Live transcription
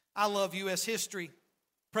I love U.S. history.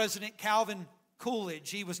 President Calvin Coolidge,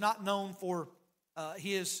 he was not known for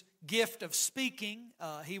his gift of speaking.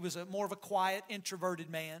 He was more of a quiet, introverted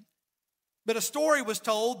man. But a story was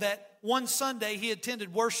told that one Sunday he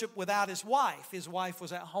attended worship without his wife. His wife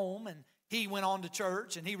was at home and he went on to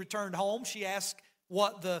church, and he returned home. She asked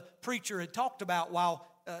what the preacher had talked about while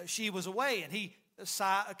she was away, and he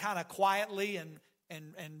kind of quietly and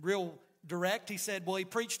real direct, he said, well, he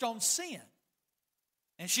preached on sin.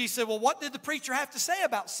 And she said, well, what did the preacher have to say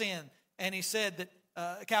about sin? And he said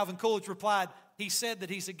that, Calvin Coolidge replied, he said that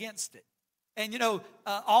he's against it. And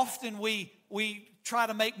often we try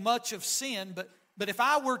to make much of sin, but if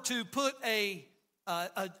I were to put a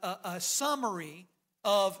summary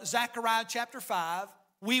of Zechariah chapter 5,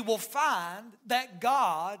 we will find that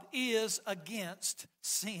God is against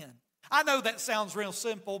sin. I know that sounds real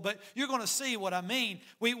simple, but you're going to see what I mean.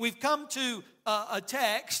 We've come to a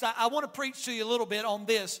text. I want to preach to you a little bit on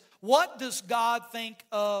this. What does God think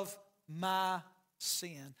of my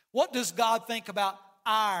sin? What does God think about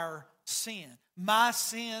our sin? My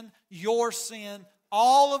sin, your sin,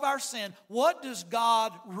 all of our sin. What does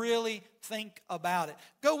God really think about it?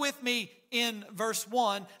 Go with me in verse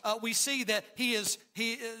 1. We see that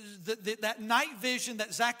that night vision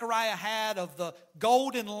that Zechariah had of the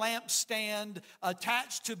golden lampstand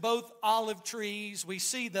attached to both olive trees. We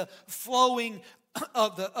see the flowing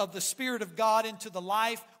of the Spirit of God into the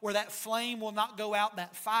life where that flame will not go out,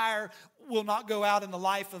 that fire will not go out in the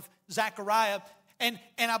life of Zechariah. And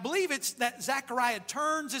I believe it's that Zechariah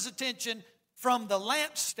turns his attention from the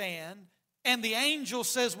lampstand, and the angel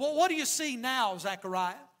says, well, what do you see now,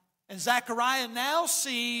 Zechariah? And Zechariah now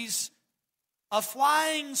sees a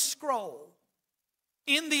flying scroll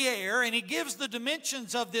in the air, and he gives the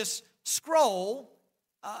dimensions of this scroll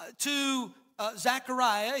to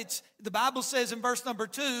Zechariah. The Bible says in verse number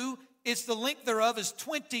 2, it's the length thereof is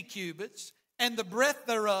 20 cubits, and the breadth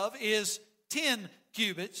thereof is 10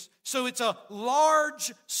 cubits. So it's a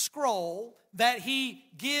large scroll that he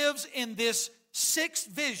gives in this sixth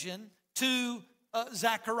vision to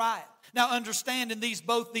Zechariah. Now understand in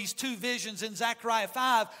both these two visions in Zechariah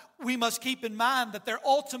 5, we must keep in mind that their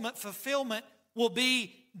ultimate fulfillment will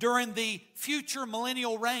be during the future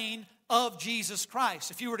millennial reign of Jesus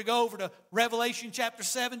Christ. If you were to go over to Revelation chapter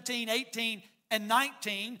 17, 18, and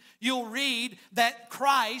 19, you'll read that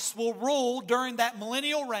Christ will rule during that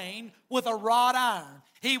millennial reign with a wrought iron.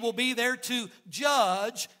 He will be there to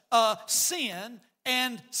judge sin,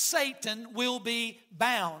 and Satan will be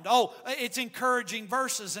bound. Oh, it's encouraging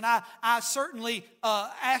verses, and I certainly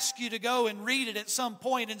ask you to go and read it at some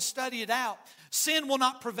point and study it out. Sin will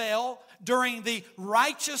not prevail during the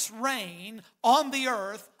righteous reign on the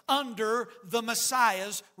earth under the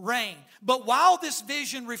Messiah's reign. But while this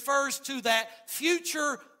vision refers to that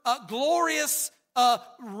future glorious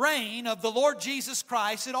reign of the Lord Jesus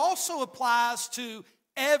Christ, it also applies to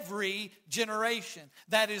every generation.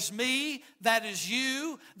 That is me, that is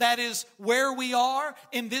you, that is where we are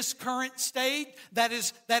in this current state, that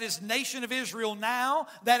is nation of Israel now,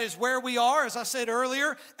 that is where we are. As I said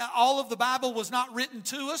earlier, all of the Bible was not written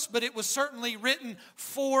to us, but it was certainly written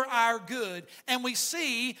for our good. And we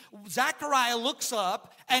see Zechariah looks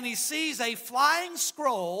up and he sees a flying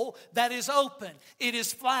scroll that is open. It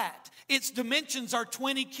is flat. Its dimensions are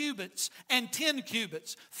 20 cubits and 10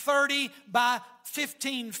 cubits, 30 by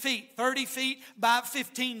 15 feet, 30 feet by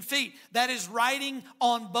 15 feet. That is writing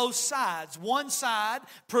on both sides. One side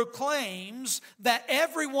proclaims that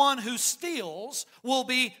everyone who steals will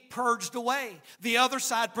be purged away. The other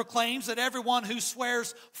side proclaims that everyone who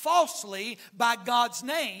swears falsely by God's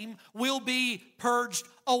name will be purged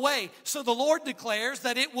away. So the Lord declares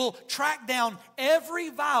that it will track down every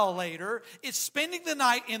violator. It's spending the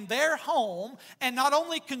night in their home and not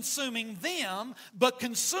only consuming them, but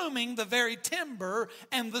consuming the very timber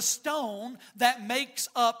and the stone that makes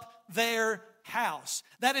up their house.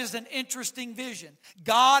 That is an interesting vision.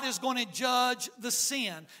 God is going to judge the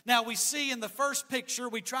sin. Now we see in the first picture,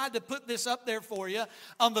 we tried to put this up there for you,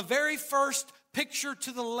 on the very first picture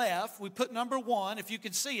to the left, we put number 1, if you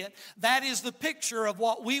can see it. That is the picture of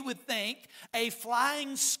what we would think a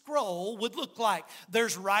flying scroll would look like.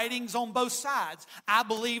 There's writings on both sides. I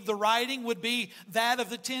believe the writing would be that of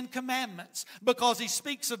the 10 Commandments, because he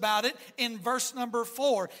speaks about it in verse number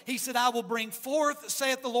 4. He said, I will bring forth,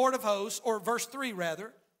 saith the Lord of hosts, or verse 3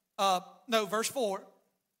 rather. Verse 4.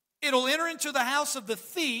 It'll enter into the house of the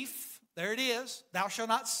thief. There it is. Thou shalt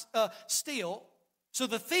not steal. So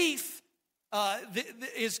the thief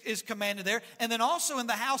is commanded there. And then also in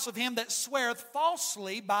the house of him that sweareth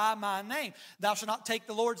falsely by my name. Thou shalt not take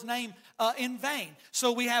the Lord's name in vain.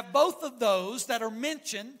 So we have both of those that are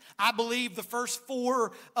mentioned. I believe the first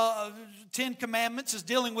 10 commandments is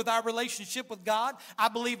dealing with our relationship with God. I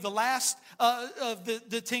believe the last of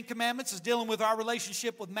the 10 commandments is dealing with our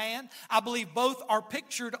relationship with man. I believe both are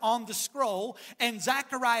pictured on the scroll. And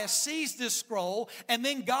Zechariah sees this scroll. And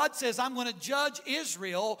then God says, I'm going to judge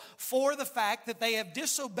Israel for the fact that they have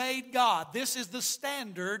disobeyed God. This is the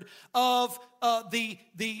standard of the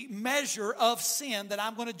measure of sin that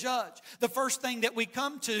I'm going to judge. The first thing that we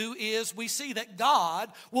come to is we see that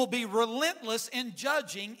God will be relentless in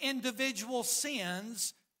judging individual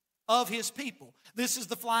sins of his people. This is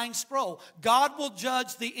the flying scroll. God will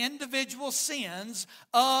judge the individual sins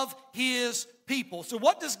of his people. So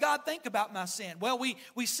what does God think about my sin? Well,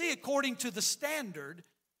 we see according to the standard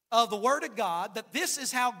of the Word of God that this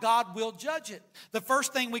is how God will judge it. The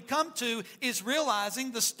first thing we come to is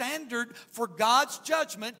realizing the standard for God's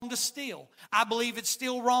judgment to steal. I believe it's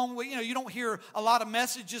still wrong. You don't hear a lot of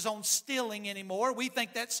messages on stealing anymore. We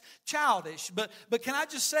think that's childish. But can I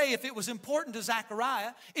just say, if it was important to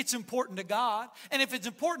Zechariah, it's important to God. And if it's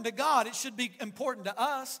important to God, it should be important to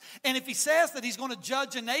us. And if he says that he's going to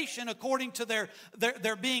judge a nation according to their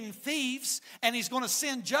being thieves, and he's going to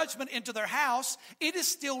send judgment into their house, it is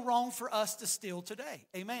still wrong for us to steal today.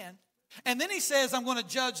 Amen. And then he says, I'm going to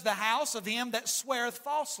judge the house of him that sweareth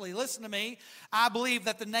falsely. Listen to me. I believe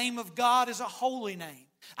that the name of God is a holy name.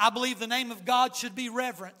 I believe the name of God should be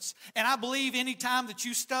reverenced. And I believe any time that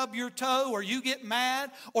you stub your toe or you get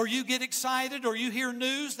mad or you get excited or you hear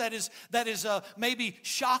news that is maybe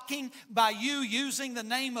shocking by you using the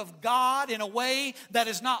name of God in a way that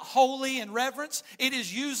is not holy and reverence, it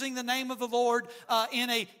is using the name of the Lord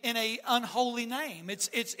in a unholy name.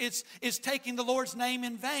 It's taking the Lord's name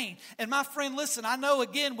in vain. And my friend, listen, I know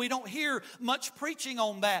again we don't hear much preaching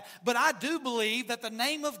on that, but I do believe that the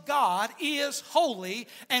name of God is holy.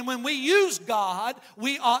 And when we use God,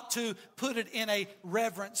 we ought to put it in a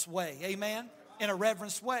reverence way. Amen? In a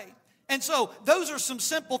reverence way. And so those are some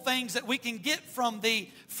simple things that we can get from the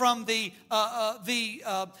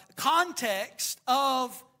context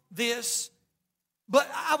of this.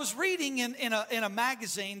 But I was reading in a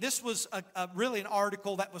magazine. This was really an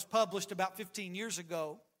article that was published about 15 years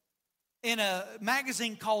ago in a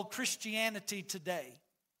magazine called Christianity Today.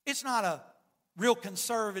 It's not a real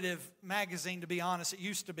conservative magazine, to be honest. It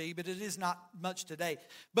used to be, but it is not much today.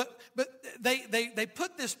 But they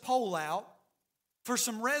put this poll out for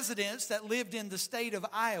some residents that lived in the state of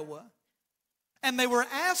Iowa, and they were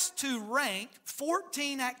asked to rank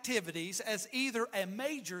 14 activities as either a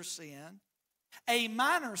major sin, a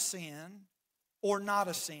minor sin, or not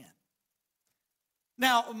a sin.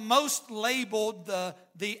 Now, most labeled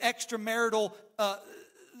the extramarital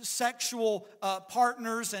sexual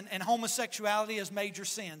partners and homosexuality as major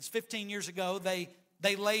sins. 15 years ago, they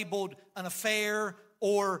labeled an affair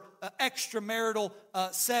or extramarital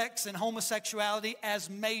sex and homosexuality as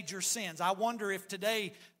major sins. I wonder if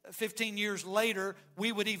today, 15 years later,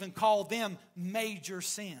 we would even call them major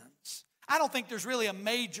sins. I don't think there's really a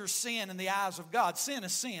major sin in the eyes of God. Sin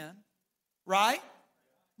is sin, right?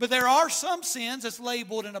 But there are some sins that's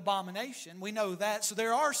labeled an abomination. We know that. So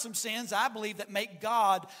there are some sins, I believe, that make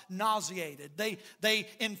God nauseated. They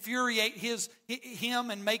infuriate him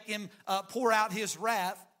and make him pour out his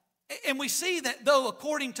wrath. And we see that, though,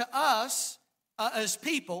 according to us as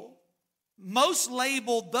people, most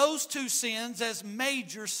labeled those two sins as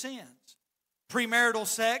major sins. Premarital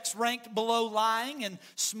sex ranked below lying and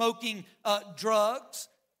smoking drugs.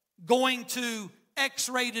 Going to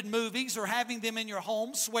X-rated movies or having them in your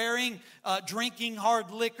home, swearing, drinking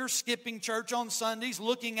hard liquor, skipping church on Sundays,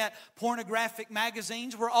 looking at pornographic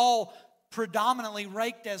magazines were all predominantly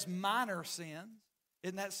ranked as minor sins.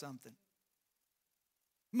 Isn't that something?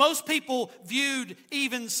 Most people viewed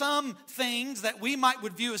even some things that we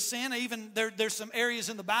would view as sin. Even there's some areas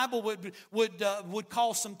in the Bible would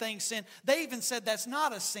call some things sin. They even said that's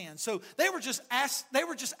not a sin. So they were just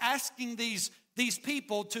asking these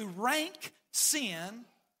people to rank sin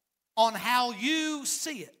on how you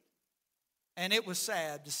see it. And it was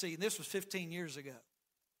sad to see. This was 15 years ago.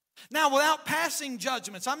 Now, without passing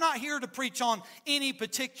judgments, I'm not here to preach on any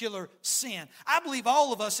particular sin. I believe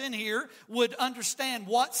all of us in here would understand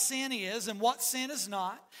what sin is and what sin is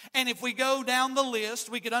not. And if we go down the list,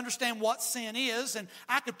 we could understand what sin is. And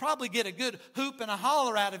I could probably get a good hoop and a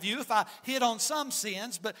holler out of you if I hit on some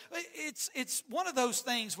sins. But it's one of those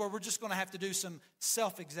things where we're just going to have to do some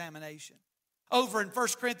self-examination. Over in 1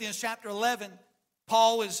 Corinthians chapter 11,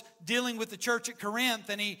 Paul is dealing with the church at Corinth,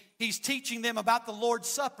 and he's teaching them about the Lord's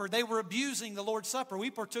Supper. They were abusing the Lord's Supper. We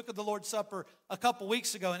partook of the Lord's Supper a couple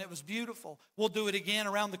weeks ago, and it was beautiful. We'll do it again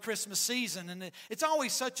around the Christmas season. And it's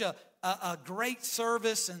always such a great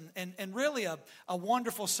service and really a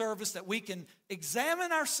wonderful service that we can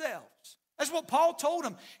examine ourselves. That's what Paul told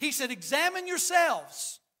them. He said, examine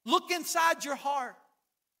yourselves. Look inside your heart.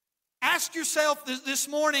 Ask yourself this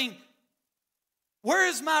morning, where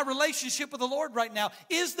is my relationship with the Lord right now?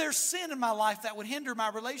 Is there sin in my life that would hinder my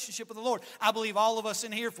relationship with the Lord? I believe all of us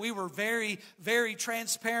in here, if we were very, very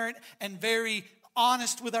transparent and very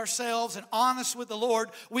honest with ourselves and honest with the Lord,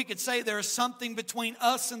 we could say there is something between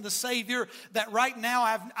us and the Savior that right now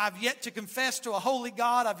I've yet to confess to a holy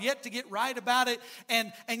God. I've yet to get right about it.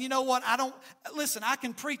 And you know what? I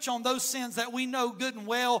can preach on those sins that we know good and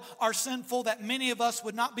well are sinful, that many of us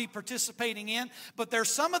would not be participating in. But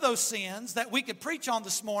there's some of those sins that we could preach on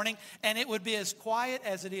this morning, and it would be as quiet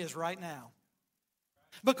as it is right now.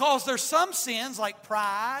 Because there's some sins like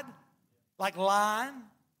pride, like lying,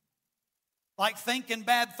 like thinking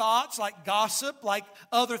bad thoughts, like gossip, like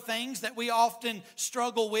other things that we often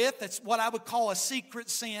struggle with. That's what I would call a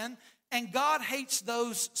secret sin. And God hates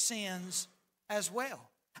those sins as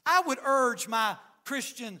well. I would urge my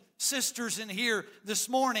Christian sisters in here this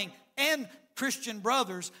morning and Christian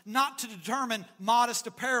brothers not to determine modest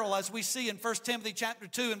apparel, as we see in 1 Timothy chapter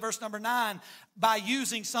 2 and verse number 9, by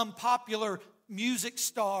using some popular music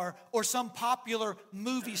star or some popular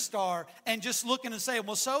movie star and just looking and saying,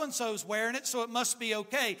 well, so-and-so's wearing it, so it must be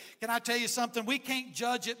okay. Can I tell you something? We can't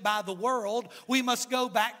judge it by the world. We must go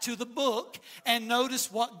back to the book and notice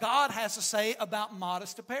what God has to say about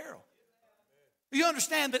modest apparel. You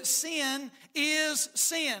understand that sin is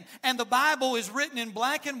sin, and the Bible is written in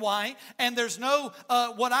black and white, and there's no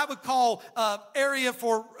what I would call area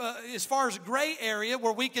for as far as gray area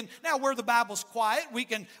where we can, now where the Bible's quiet, we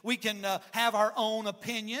can have our own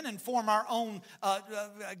opinion and form our own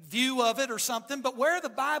view of it or something, but where the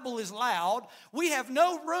Bible is loud, we have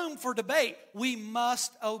no room for debate. We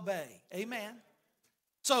must obey. Amen.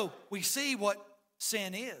 So we see what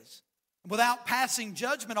sin is. Without passing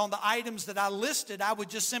judgment on the items that I listed, I would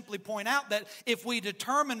just simply point out that if we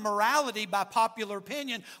determine morality by popular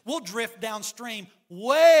opinion, we'll drift downstream,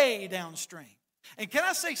 way downstream. And can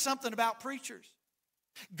I say something about preachers?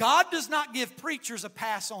 God does not give preachers a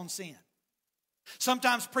pass on sin.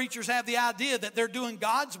 Sometimes preachers have the idea that they're doing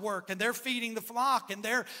God's work and they're feeding the flock and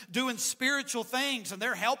they're doing spiritual things and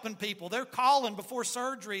they're helping people. They're calling before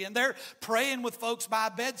surgery and they're praying with folks by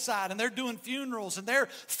a bedside and they're doing funerals and they're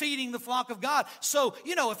feeding the flock of God. So,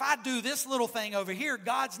 if I do this little thing over here,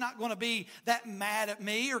 God's not going to be that mad at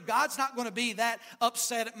me or God's not going to be that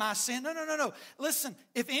upset at my sin. No. Listen,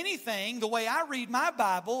 if anything, the way I read my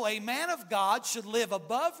Bible, a man of God should live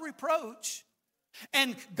above reproach.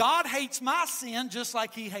 And God hates my sin just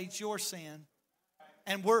like He hates your sin.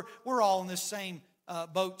 And we're all in this same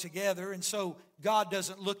boat together. And so God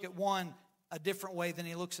doesn't look at one a different way than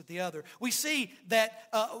He looks at the other. We see that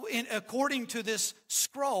according to this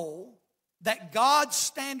scroll, that God's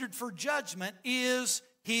standard for judgment is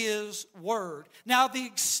His Word. Now, the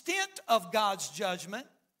extent of God's judgment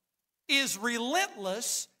is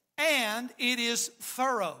relentless and it is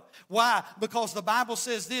thorough. Why? Because the Bible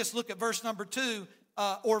says this. Look at verse number 2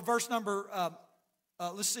 or verse number,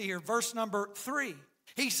 verse number 3.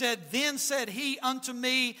 He said, then said He unto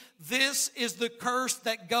me, this is the curse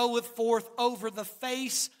that goeth forth over the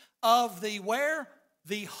face of the where?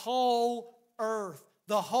 The whole earth.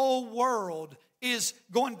 The whole world is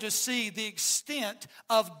going to see the extent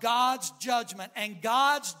of God's judgment. And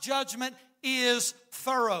God's judgment is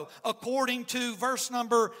thorough. According to verse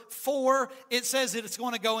number 4, it says that it's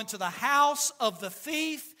going to go into the house of the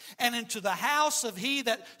thief and into the house of he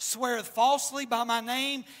that sweareth falsely by my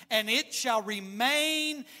name, and it shall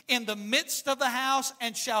remain in the midst of the house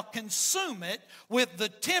and shall consume it with the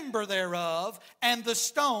timber thereof and the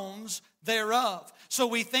stones thereof. So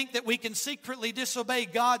we think that we can secretly disobey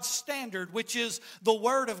God's standard, which is the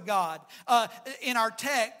Word of God. In our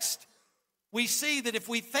text, we see that if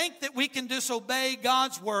we think that we can disobey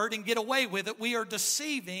God's word and get away with it, we are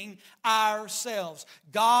deceiving ourselves.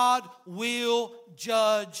 God will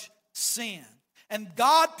judge sin. And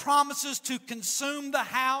God promises to consume the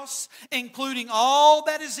house, including all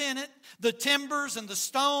that is in it, the timbers and the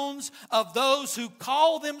stones of those who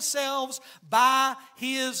call themselves by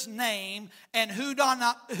His name and who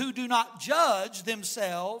do not judge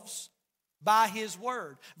themselves by His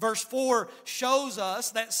word. Verse 4 shows us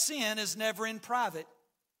that sin is never in private.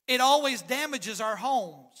 It always damages our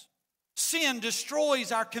homes. Sin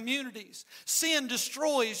destroys our communities. Sin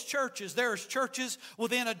destroys churches. There's churches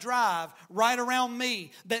within a drive right around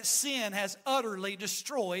me that sin has utterly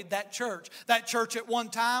destroyed that church. That church at one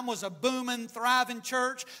time was a booming, thriving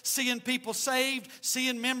church, seeing people saved,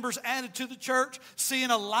 seeing members added to the church,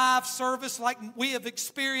 seeing a live service like we have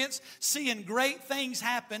experienced, seeing great things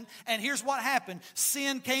happen. And here's what happened.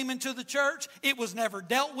 Sin came into the church. It was never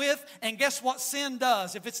dealt with. And guess what sin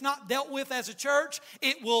does? If it's not dealt with as a church,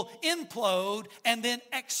 it will implode and then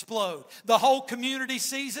explode. The whole community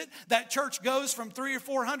sees it. That church goes from 300 or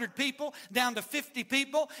 400 people down to 50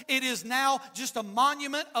 people. It is now just a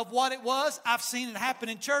monument of what it was. I've seen it happen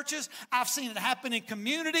in churches. I've seen it happen in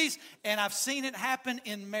communities. And I've seen it happen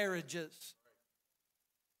in marriages.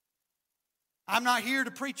 I'm not here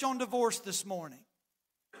to preach on divorce this morning.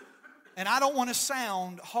 And I don't want to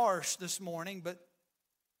sound harsh this morning, but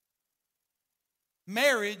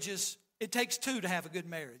marriage it takes two to have a good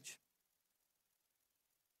marriage.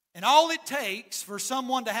 And all it takes for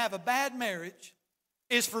someone to have a bad marriage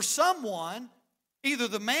is for someone, either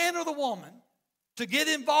the man or the woman, to get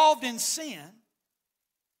involved in sin.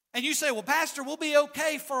 And you say, well, Pastor, we'll be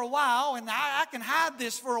okay for a while, and I can hide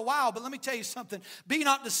this for a while. But let me tell you something. Be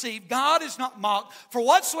not deceived. God is not mocked. For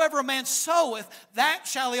whatsoever a man soweth, that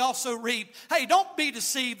shall he also reap. Hey, don't be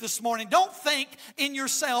deceived this morning. Don't think in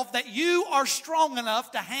yourself that you are strong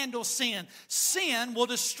enough to handle sin. Sin will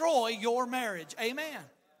destroy your marriage. Amen.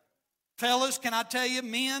 Fellas, can I tell you,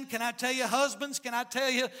 men, can I tell you, husbands, can I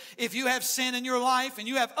tell you, if you have sin in your life and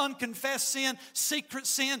you have unconfessed sin, secret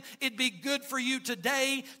sin, it'd be good for you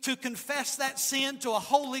today to confess that sin to a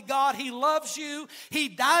holy God. He loves you. He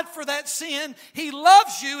died for that sin. He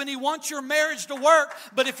loves you and He wants your marriage to work.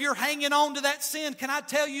 But if you're hanging on to that sin, can I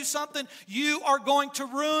tell you something? You are going to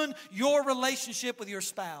ruin your relationship with your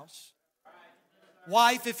spouse.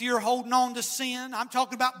 Wife, if you're holding on to sin, I'm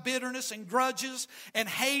talking about bitterness and grudges and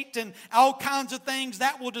hate and all kinds of things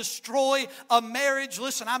that will destroy a marriage.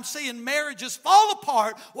 Listen, I'm seeing marriages fall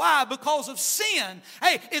apart. Why? Because of sin.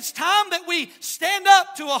 Hey, it's time that we stand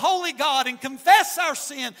up to a holy God and confess our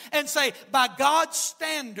sin and say, by God's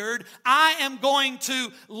standard, I am going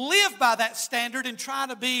to live by that standard and try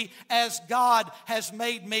to be as God has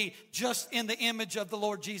made me, just in the image of the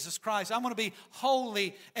Lord Jesus Christ. I'm going to be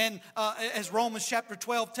holy, and as Romans chapter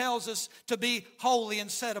 12 tells us, to be holy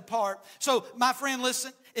and set apart. So, my friend,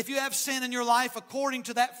 listen, if you have sin in your life, according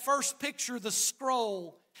to that first picture, the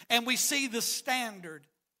scroll, and we see the standard,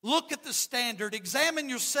 look at the standard, examine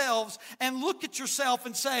yourselves, and look at yourself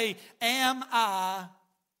and say, am I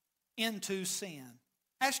into sin?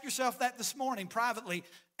 Ask yourself that this morning privately.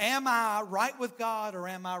 Am I right with God or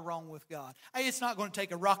am I wrong with God? Hey, it's not going to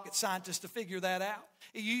take a rocket scientist to figure that out.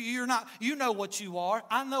 You know what you are.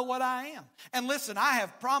 I know what I am. And listen, I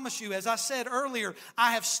have promised you, as I said earlier,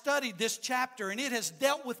 I have studied this chapter and it has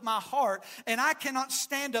dealt with my heart. And I cannot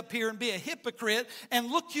stand up here and be a hypocrite and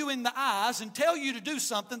look you in the eyes and tell you to do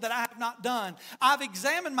something that I have not done. I've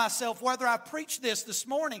examined myself whether I preached this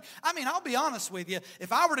morning. I mean, I'll be honest with you.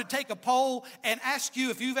 If I were to take a poll and ask you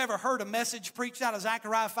if you've ever heard a message preached out of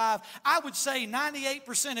Zechariah 5, I would say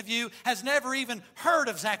 98% of you has never even heard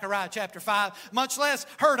of Zechariah chapter 5, much less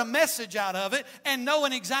heard a message out of it and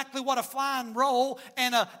knowing exactly what a flying roll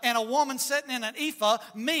and a woman sitting in an ephah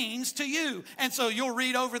means to you. And so you'll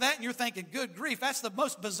read over that and you're thinking, good grief, that's the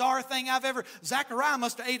most bizarre thing I've ever. Zechariah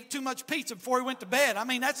must have ate too much pizza before he went to bed. I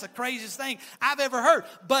mean, that's the craziest thing I've ever heard.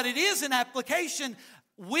 But it is an application.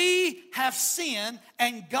 We have sin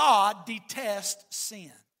and God detests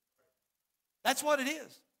sin. That's what it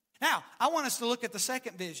is. Now, I want us to look at the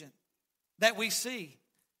second vision that we see.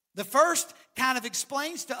 The first kind of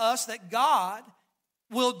explains to us that God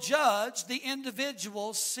will judge the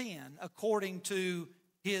individual's sin according to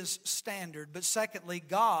His standard. But secondly,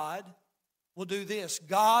 God will do this.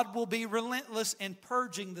 God will be relentless in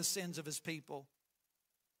purging the sins of His people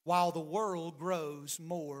while the world grows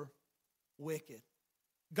more wicked.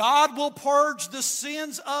 God will purge the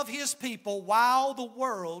sins of His people while the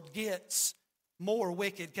world gets more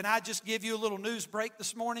wicked. Can I just give you a little news break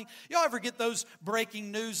this morning? Y'all ever get those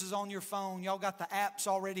breaking newses on your phone? Y'all got the apps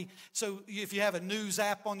already. So if you have a news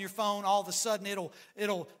app on your phone, all of a sudden it'll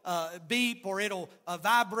beep or it'll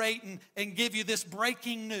vibrate and give you this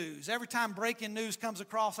breaking news. Every time breaking news comes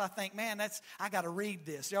across, I think, man, I got to read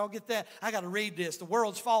this. Y'all get that? I got to read this. The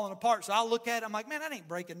world's falling apart. So I'll look at it. I'm like, man, that ain't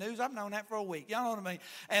breaking news. I've known that for a week. Y'all know what I mean?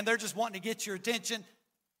 And they're just wanting to get your attention.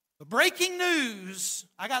 But breaking news,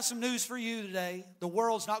 I got some news for you today. The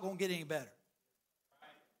world's not going to get any better.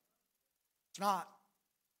 It's not.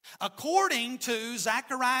 According to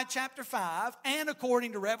Zechariah chapter 5 and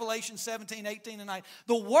according to Revelation 17, 18, and 19,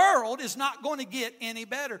 the world is not going to get any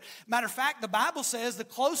better. Matter of fact, the Bible says the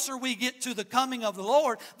closer we get to the coming of the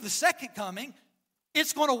Lord, the second coming,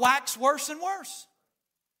 it's going to wax worse and worse.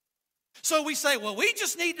 So we say, well, we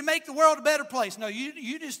just need to make the world a better place. No,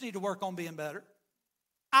 you just need to work on being better.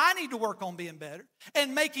 I need to work on being better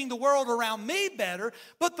and making the world around me better.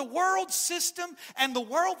 But the world system and the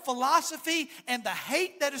world philosophy and the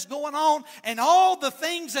hate that is going on and all the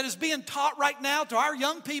things that is being taught right now to our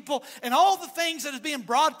young people and all the things that is being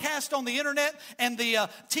broadcast on the internet and the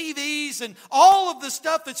TVs and all of the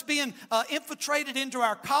stuff that's being infiltrated into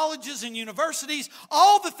our colleges and universities,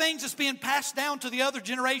 all the things that's being passed down to the other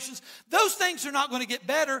generations, those things are not going to get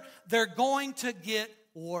better. They're going to get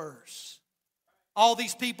worse. All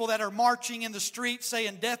these people that are marching in the streets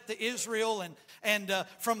saying death to Israel and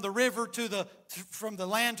from the river to from the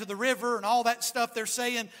land to the river and all that stuff they're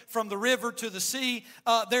saying from the river to the sea.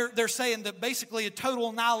 They're saying that basically a total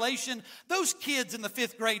annihilation. Those kids in the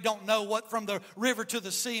 5th grade don't know what from the river to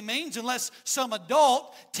the sea means unless some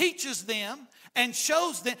adult teaches them and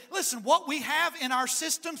shows them. Listen, what we have in our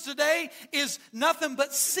systems today is nothing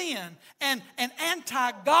but sin and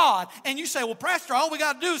anti-God. And you say, well, Pastor, all we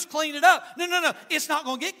got to do is clean it up. No. It's not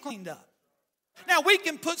going to get cleaned up. Now, we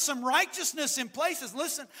can put some righteousness in places.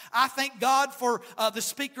 Listen, I thank God for the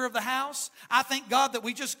Speaker of the House. I thank God that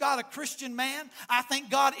we just got a Christian man. I thank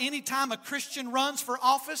God anytime a Christian runs for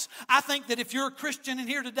office. I think that if you're a Christian in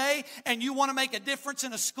here today and you want to make a difference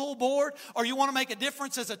in a school board or you want to make a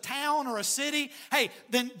difference as a town or a city, hey,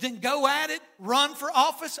 then go at it. Run for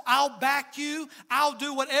office. I'll back you. I'll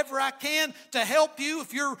do whatever I can to help you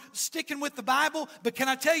if you're sticking with the Bible. But can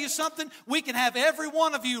I tell you something? We can have every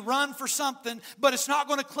one of you run for something, but it's not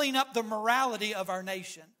going to clean up the morality of our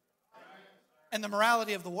nation and the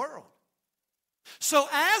morality of the world. So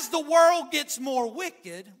as the world gets more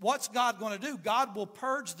wicked, what's God going to do? God will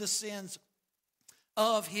purge the sins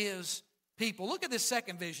of His people. Look at this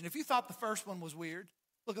second vision. If you thought the first one was weird,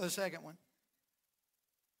 look at the second one.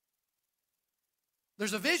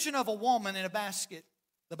 There's a vision of a woman in a basket.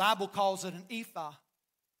 The Bible calls it an ephah.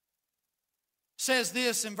 Says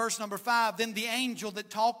this in verse number 5, then the angel that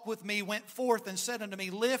talked with me went forth and said unto me,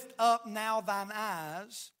 lift up now thine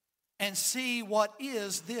eyes and see what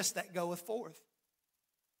is this that goeth forth.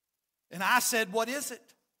 And I said, what is it?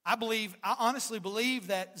 I honestly believe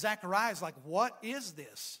that Zechariah is like, what is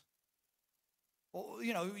this? Well,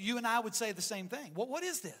 you and I would say the same thing. Well, what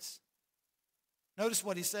is this? Notice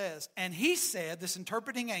what he says. And he said, this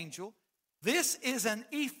interpreting angel, this is an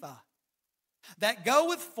ephah that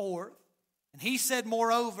goeth forth. And he said,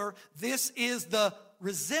 moreover, this is the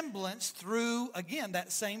resemblance through, again,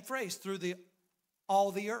 that same phrase, through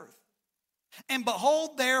all the earth. And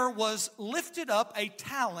behold, there was lifted up a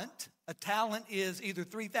talent. A talent is either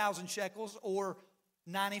 3,000 shekels or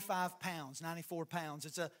 95 pounds, 94 pounds.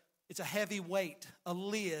 It's a heavy weight, a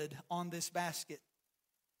lid on this basket.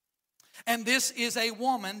 And this is a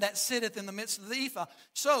woman that sitteth in the midst of the ephah.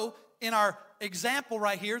 So, in our example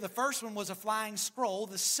right here, the first one was a flying scroll.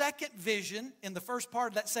 The second vision, in the first part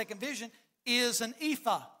of that second vision, is an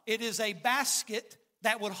ephah. It is a basket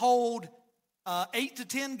that would hold 8 to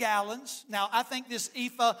 10 gallons. Now, I think this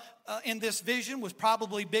ephah in this vision was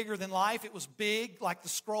probably bigger than life. It was big, like the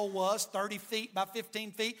scroll was, 30 feet by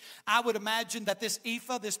 15 feet. I would imagine that this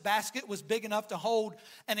ephah, this basket, was big enough to hold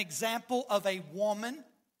an example of a woman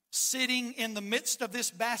sitting in the midst of this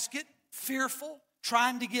basket, fearful,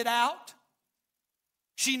 trying to get out.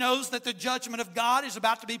 She knows that the judgment of God is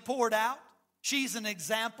about to be poured out. She's an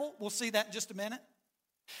example. We'll see that in just a minute.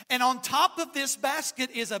 And on top of this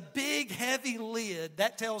basket is a big, heavy lid.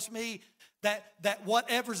 That tells me that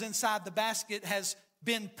whatever's inside the basket has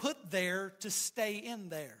been put there to stay in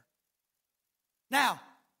there. Now,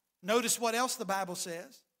 notice what else the Bible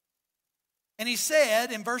says. And he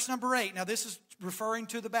said in verse number 8, now this is referring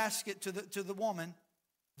to the basket, to the woman,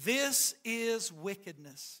 this is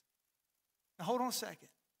wickedness. Now hold on a second.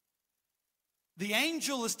 The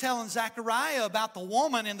angel is telling Zechariah about the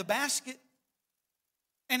woman in the basket.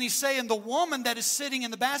 And he's saying the woman that is sitting in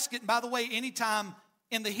the basket, and by the way, anytime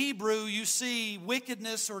in the Hebrew you see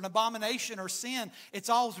wickedness or an abomination or sin, it's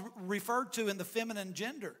always referred to in the feminine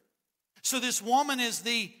gender. So this woman is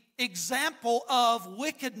the example of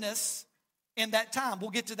wickedness in that time. We'll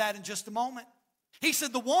get to that in just a moment. He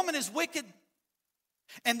said the woman is wicked.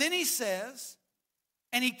 And then he says,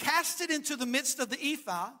 and he cast it into the midst of the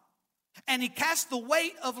ephah, and he cast the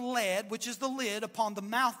weight of lead, which is the lid, upon the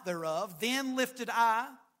mouth thereof. Then lifted I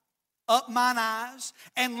up mine eyes,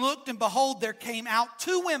 and looked, and behold, there came out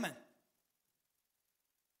two women.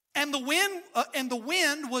 And the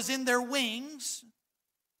wind was in their wings,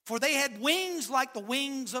 for they had wings like the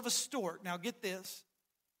wings of a stork. Now get this.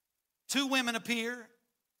 Two women appear.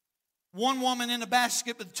 One woman in a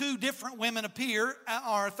basket, but two different women appear,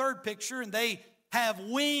 our third picture, and they have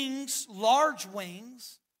wings, large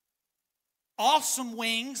wings, awesome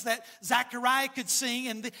wings that Zechariah could see.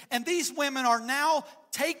 And these women are now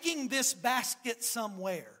taking this basket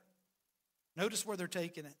somewhere. Notice where they're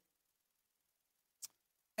taking it.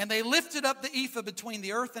 And they lifted up the ephah between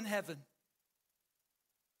the earth and heaven.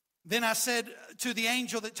 Then I said to the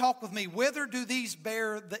angel that talked with me, whither do these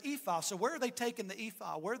bear the ephah? So where are they taking the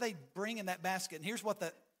ephah? Where are they bringing that basket? And here's what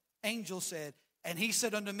the angel said. And he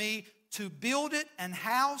said unto me, to build it an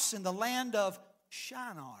house in the land of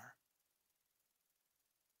Shinar.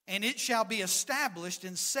 And it shall be established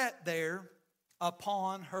and set there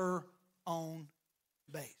upon her own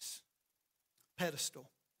base. Pedestal.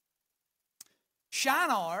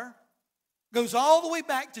 Shinar goes all the way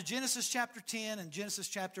back to Genesis chapter 10 and Genesis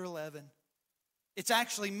chapter 11. It's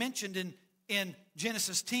actually mentioned in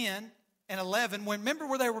Genesis 10 and 11. Remember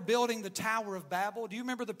where they were building the Tower of Babel? Do you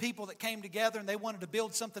remember the people that came together and they wanted to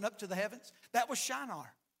build something up to the heavens? That was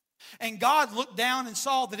Shinar. And God looked down and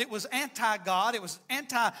saw that it was anti-God. It was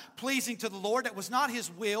anti-pleasing to the Lord. It was not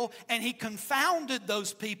His will. And He confounded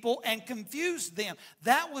those people and confused them.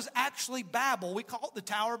 That was actually Babel. We call it the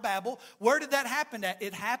Tower of Babel. Where did that happen at?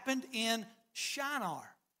 It happened in Shinar.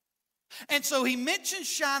 And so he mentions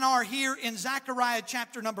Shinar here in Zechariah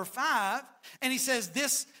chapter number 5. And he says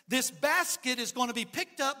this basket is going to be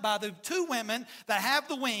picked up by the two women that have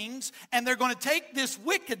the wings. And they're going to take this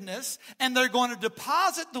wickedness and they're going to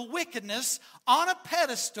deposit the wickedness on a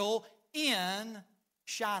pedestal in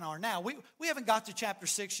Shinar. Now, we haven't got to chapter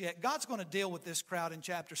 6 yet. God's going to deal with this crowd in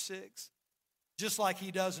chapter 6. Just like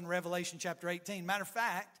He does in Revelation chapter 18. Matter of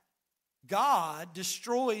fact, God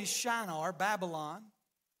destroys Shinar, Babylon,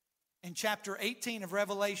 in chapter 18 of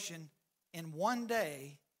Revelation in one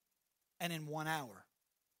day and in 1 hour.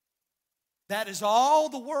 That is all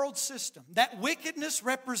the world system. That wickedness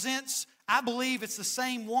represents, I believe it's the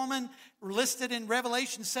same woman listed in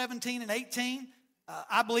Revelation 17 and 18.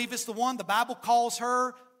 I believe it's the one the Bible calls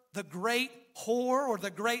her the great whore or the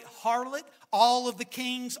great harlot. All of the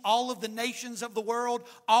kings, all of the nations of the world,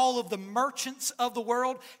 all of the merchants of the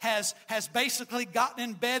world has basically gotten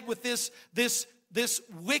in bed with this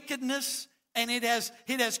wickedness, and it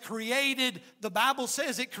has created, the Bible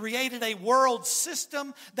says it created a world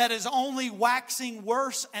system that is only waxing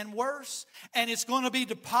worse and worse, and it's going to be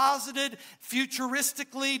deposited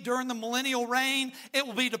futuristically during the millennial reign. It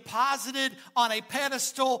will be deposited on a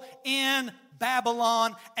pedestal in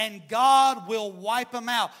Babylon, and God will wipe them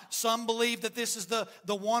out. Some believe that this is the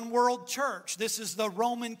one world church. This is the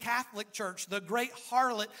Roman Catholic Church, the great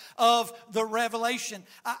harlot of the Revelation.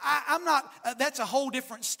 I'm not, that's a whole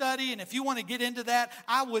different study, and if you want to get into that,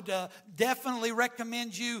 I would definitely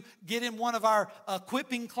recommend you get in one of our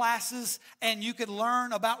equipping classes, and you could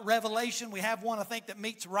learn about Revelation. We have one, I think, that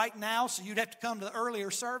meets right now, so you'd have to come to the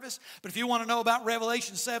earlier service. But if you want to know about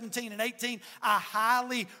Revelation 17 and 18, I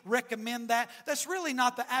highly recommend that. That's really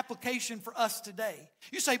not the application for us today.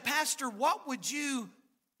 You say, Pastor, why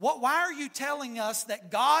are you telling us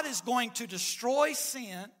that God is going to destroy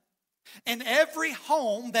sin in every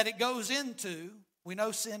home that it goes into? We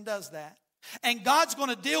know sin does that. And God's going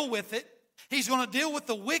to deal with it. He's going to deal with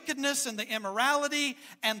the wickedness and the immorality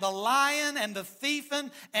and the lying and the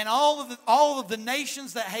thieving and all of the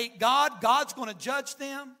nations that hate God. God's going to judge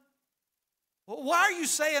them. Well, why are you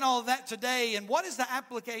saying all of that today, and what is the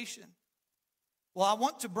application? Well, I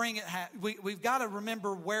want to bring it, we've got to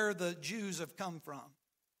remember where the Jews have come from.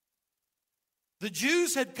 The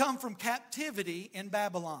Jews had come from captivity in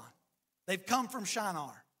Babylon. They've come from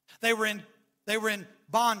Shinar. They were in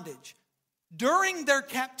bondage. During their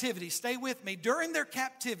captivity, stay with me, during their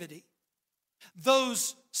captivity,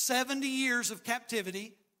 those 70 years of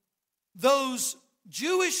captivity, those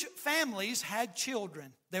Jewish families had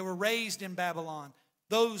children. They were raised in Babylon.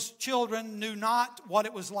 Those children knew not what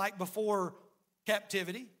it was like before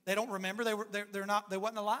captivity. They don't remember. They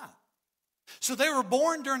wasn't alive. So they were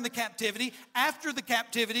born during the captivity. After the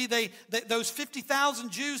captivity, those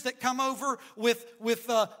 50,000 Jews that come over with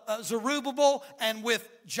Zerubbabel and with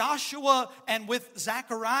Joshua and with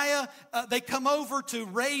Zechariah, they come over to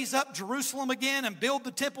raise up Jerusalem again and build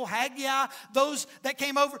the temple. Haggai, those that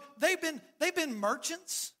came over, they've been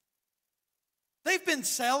merchants. They've been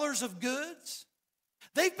sellers of goods.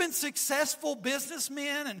 They've been successful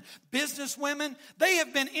businessmen and businesswomen. They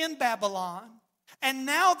have been in Babylon. And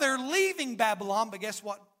now they're leaving Babylon, but guess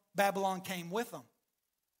what? Babylon came with them.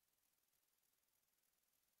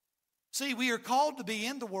 See, we are called to be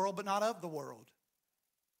in the world, but not of the world.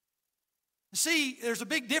 See, there's a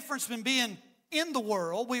big difference in being in the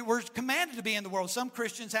world. We're commanded to be in the world. Some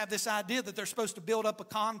Christians have this idea that they're supposed to build up a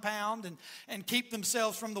compound and keep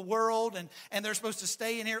themselves from the world, and they're supposed to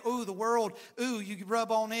stay in here. Ooh, the world, ooh, you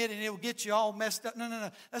rub on it and it will get you all messed up.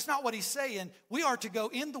 No. That's not what he's saying. We are to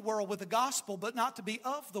go in the world with the gospel, but not to be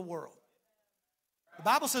of the world. The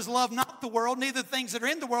Bible says, love not the world, neither the things that are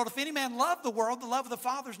in the world. If any man love the world, the love of the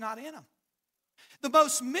Father is not in him. The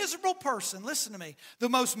most miserable person, listen to me, the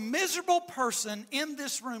most miserable person in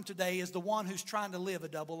this room today is the one who's trying to live a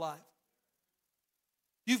double life.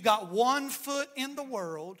 You've got one foot in the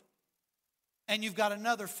world and you've got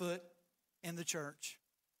another foot in the church.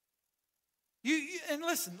 And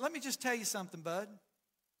listen, let me just tell you something, bud.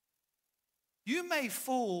 You may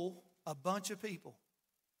fool a bunch of people,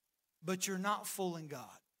 but you're not fooling God.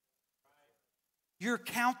 Your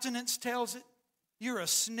countenance tells it. You're a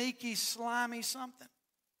sneaky, slimy something.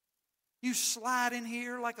 You slide in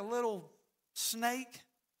here like a little snake,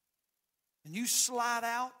 and you slide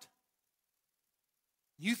out.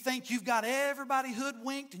 You think you've got everybody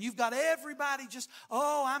hoodwinked, and you've got everybody just,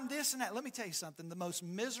 oh, I'm this and that. Let me tell you something. The most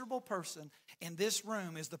miserable person in this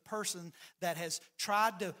room is the person that has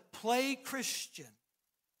tried to play Christian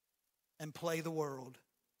and play the world.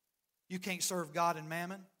 You can't serve God and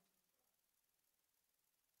mammon.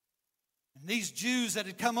 And these Jews that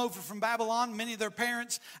had come over from Babylon, many of their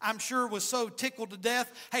parents, I'm sure, was so tickled to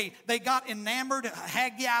death. Hey, they got enamored.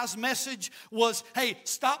 Haggai's message was, hey,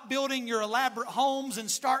 stop building your elaborate homes and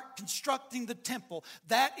start constructing the temple.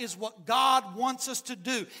 That is what God wants us to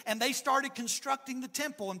do. And they started constructing the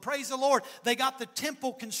temple. And praise the Lord, they got the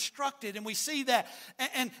temple constructed. And we see that.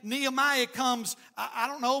 And Nehemiah comes, I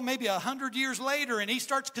don't know, maybe 100 years later, and he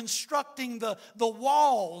starts constructing the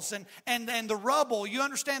walls and the rubble. You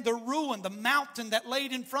understand, the ruin, the mountain that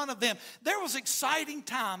laid in front of them. There was exciting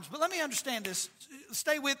times, but let me understand this.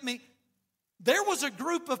 Stay with me. There was a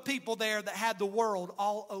group of people there that had the world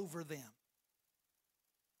all over them.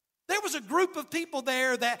 There was a group of people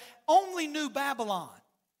there that only knew Babylon.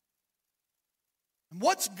 And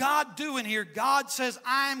what's God doing here? God says,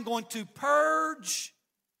 I'm going to purge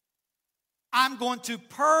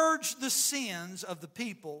the sins of the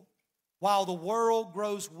people while the world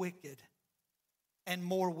grows wicked and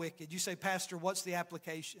more wicked. You say, Pastor, what's the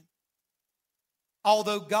application?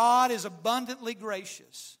 Although God is abundantly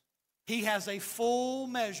gracious, He has a full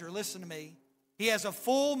measure, listen to me, He has a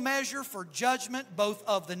full measure for judgment both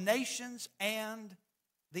of the nations and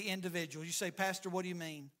the individuals. You say, Pastor, what do you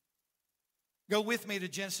mean? Go with me to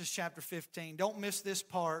Genesis chapter 15. Don't miss this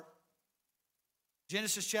part.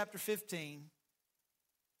 Genesis chapter 15.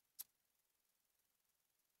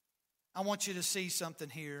 I want you to see something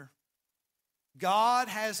here. God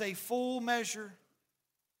has a full measure.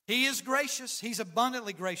 He is gracious. He's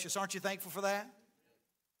abundantly gracious. Aren't you thankful for that?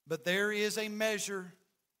 But there is a measure.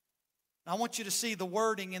 I want you to see the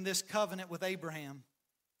wording in this covenant with Abraham.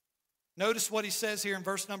 Notice what he says here in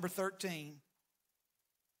verse number 13.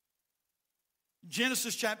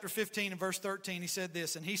 Genesis chapter 15 and verse 13, he said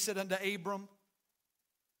this, and he said unto Abram,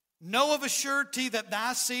 know of a surety that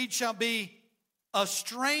thy seed shall be a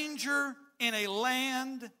stranger in a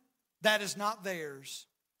land that is not theirs,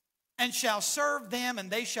 and shall serve them, and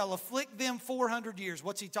they shall afflict them 400 years.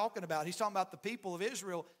 What's he talking about? He's talking about the people of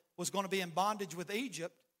Israel was going to be in bondage with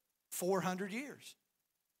Egypt 400 years.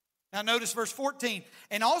 Now notice verse 14.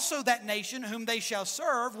 And also that nation whom they shall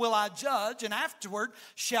serve will I judge, and afterward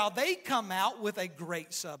shall they come out with a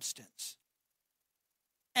great substance.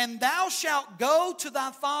 And thou shalt go to thy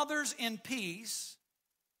fathers in peace,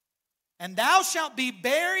 and thou shalt be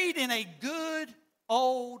buried in a good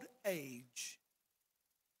old age.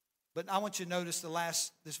 But I want you to notice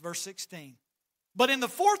this verse 16. But in the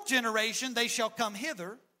fourth generation they shall come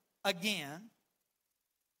hither again,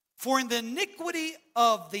 for in the iniquity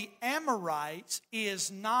of the Amorites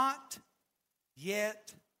is not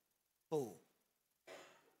yet full.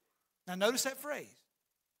 Now notice that phrase.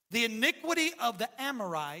 The iniquity of the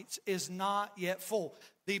Amorites is not yet full.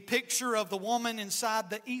 The picture of the woman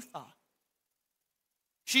inside the ephah.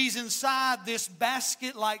 She's inside this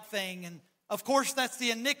basket-like thing, and of course that's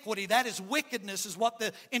the iniquity. That is wickedness, is what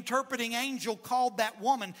the interpreting angel called that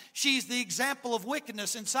woman. She's the example of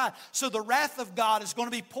wickedness inside. So the wrath of God is going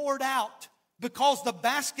to be poured out because the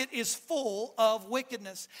basket is full of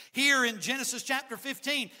wickedness. Here in Genesis chapter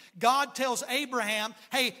 15, God tells Abraham,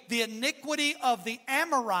 hey, the iniquity of the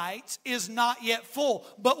Amorites is not yet full.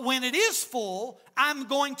 But when it is full, I'm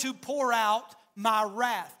going to pour out my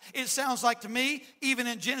wrath. It sounds like to me, even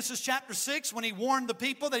in Genesis chapter 6, when he warned the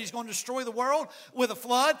people that he's going to destroy the world with a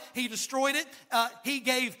flood, he destroyed it. He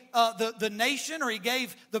gave the nation, or he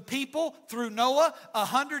gave the people through Noah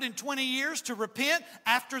 120 years to repent.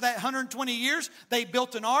 After that 120 years, they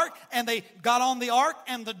built an ark, and they got on the ark,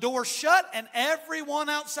 and the door shut, and everyone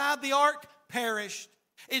outside the ark perished.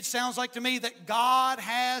 It sounds like to me that God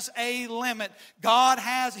has a limit.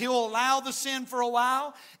 He'll allow the sin for a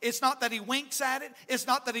while. It's not that he winks at it. It's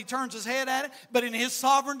not that he turns his head at it. But in his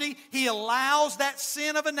sovereignty, he allows that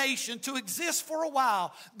sin of a nation to exist for a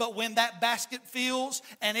while. But when that basket fills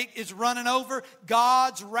and it is running over,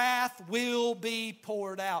 God's wrath will be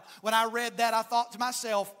poured out. When I read that, I thought to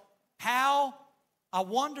myself, I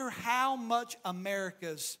wonder how much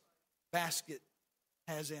America's basket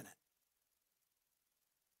has in it.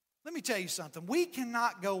 Let me tell you something. We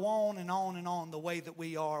cannot go on and on and on the way that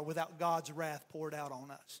we are without God's wrath poured out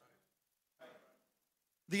on us.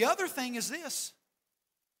 The other thing is this.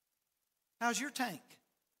 How's your tank?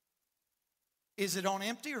 Is it on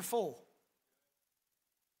empty or full?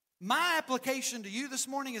 My application to you this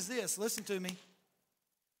morning is this. Listen to me.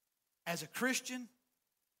 As a Christian,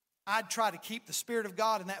 I'd try to keep the Spirit of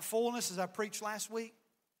God in that fullness, as I preached last week.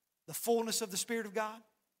 The fullness of the Spirit of God.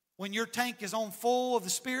 When your tank is on full of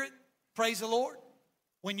the Spirit, praise the Lord.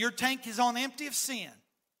 When your tank is on empty of sin,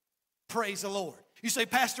 praise the Lord. You say,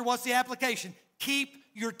 Pastor, what's the application? Keep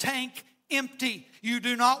your tank empty. You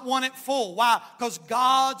do not want it full. Why? Because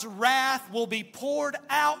God's wrath will be poured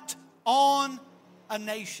out on a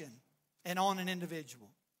nation and on an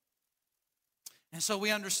individual. And so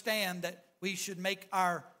we understand that we should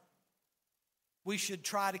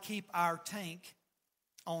try to keep our tank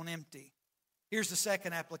on empty. Here's the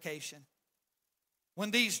second application.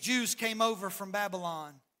 When these Jews came over from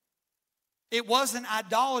Babylon, it wasn't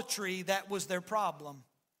idolatry that was their problem.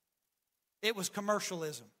 It was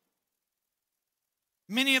commercialism.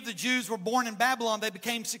 Many of the Jews were born in Babylon. They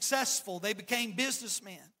became successful. They became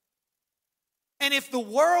businessmen. And if the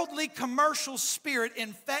worldly commercial spirit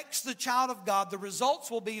infects the child of God, the results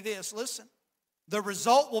will be this. Listen. The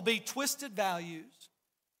result will be twisted values.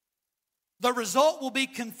 The result will be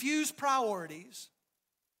confused priorities.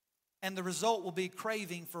 And the result will be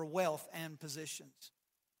craving for wealth and positions.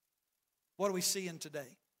 What are we seeing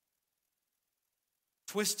today?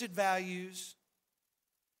 Twisted values,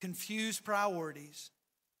 confused priorities,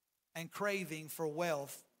 and craving for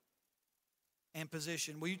wealth and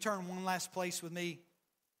position. Will you turn one last place with me?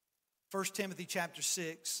 1 Timothy chapter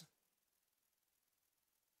 6.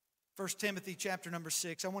 1 Timothy chapter number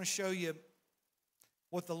 6. I want to show you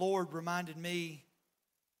what the Lord reminded me,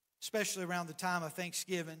 especially around the time of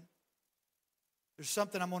Thanksgiving. There's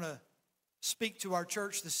something I'm going to speak to our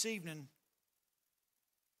church this evening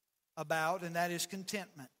about, and that is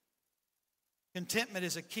contentment. Contentment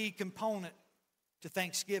is a key component to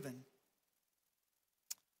Thanksgiving.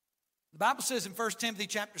 The Bible says in 1 Timothy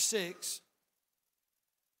chapter 6,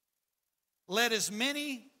 let as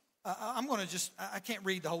many, I can't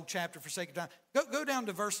read the whole chapter for sake of time. Go down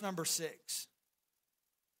to verse number 6.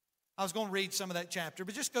 I was going to read some of that chapter,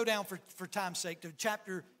 but just go down for time's sake to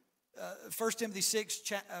chapter 1 Timothy 6,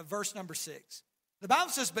 verse number 6. The Bible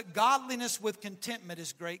says, but godliness with contentment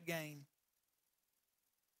is great gain.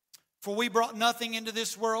 For we brought nothing into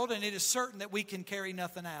this world, and it is certain that we can carry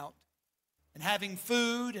nothing out. And having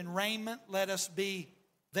food and raiment, let us be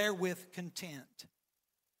therewith content.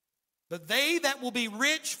 But they that will be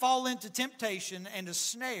rich fall into temptation and a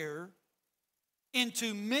snare,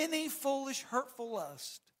 into many foolish, hurtful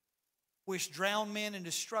lusts, which drown men in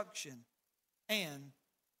destruction and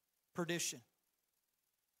perdition.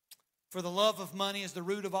 For the love of money is the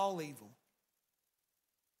root of all evil,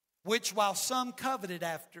 which while some coveted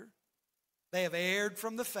after, they have erred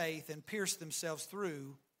from the faith and pierced themselves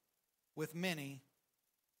through with many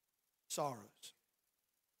sorrows.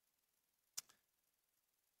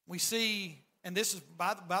 We see, and this is,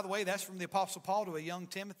 by the way, that's from the Apostle Paul to a young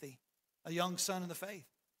Timothy, a young son in the faith.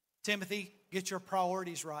 Timothy, get your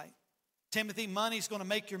priorities right. Timothy, money's going to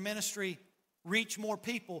make your ministry reach more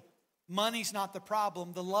people. Money's not the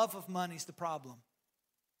problem. The love of money's the problem.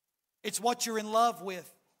 It's what you're in love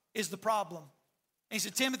with is the problem. And he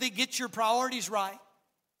said, Timothy, get your priorities right.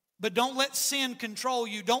 But don't let sin control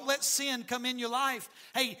you. Don't let sin come in your life.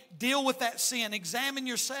 Hey, deal with that sin. Examine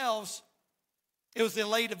yourselves. It was the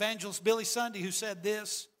late evangelist Billy Sunday who said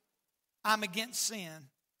this, I'm against sin.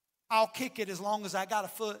 I'll kick it as long as I got a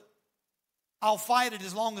foot. I'll fight it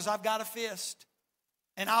as long as I've got a fist.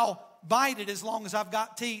 And I'll bite it as long as I've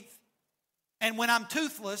got teeth. And when I'm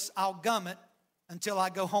toothless, I'll gum it until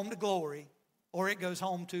I go home to glory or it goes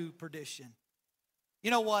home to perdition.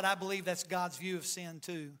 You know what? I believe that's God's view of sin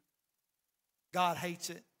too. God hates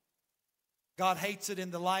it. God hates it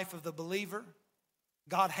in the life of the believer.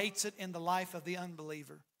 God hates it in the life of the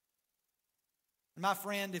unbeliever. And my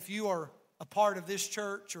friend, if you are a part of this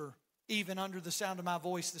church or even under the sound of my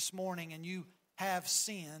voice this morning and you have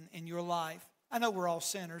sin in your life, I know we're all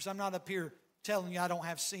sinners. I'm not up here telling you I don't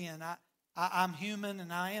have sin. I'm human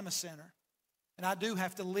and I am a sinner. And I do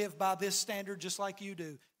have to live by this standard just like you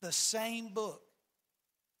do. The same book.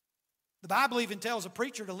 The Bible even tells a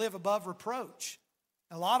preacher to live above reproach.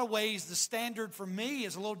 In a lot of ways, the standard for me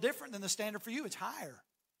is a little different than the standard for you. It's higher.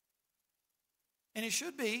 And it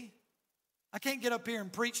should be. I can't get up here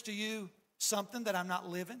and preach to you something that I'm not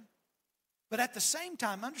living. But at the same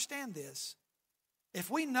time, understand this. If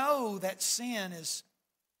we know that sin is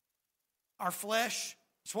our flesh,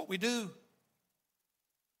 it's what we do,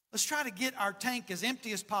 let's try to get our tank as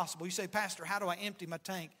empty as possible. You say, Pastor, how do I empty my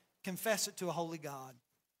tank? Confess it to a holy God.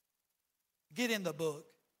 Get in the book.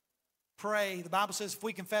 Pray. The Bible says if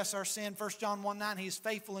we confess our sin, 1 John 1:9, He is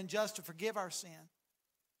faithful and just to forgive our sin.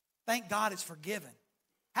 Thank God it's forgiven.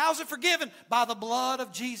 How's it forgiven? By the blood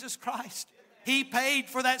of Jesus Christ. He paid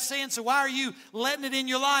for that sin, so why are you letting it in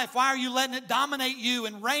your life? Why are you letting it dominate you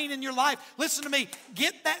and reign in your life? Listen to me.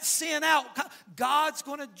 Get that sin out. God's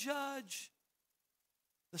going to judge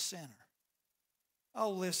the sinner.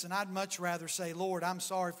 Oh, listen, I'd much rather say, Lord, I'm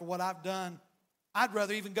sorry for what I've done. I'd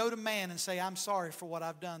rather even go to man and say, I'm sorry for what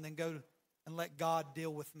I've done than go and let God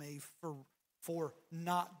deal with me for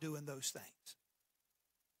not doing those things.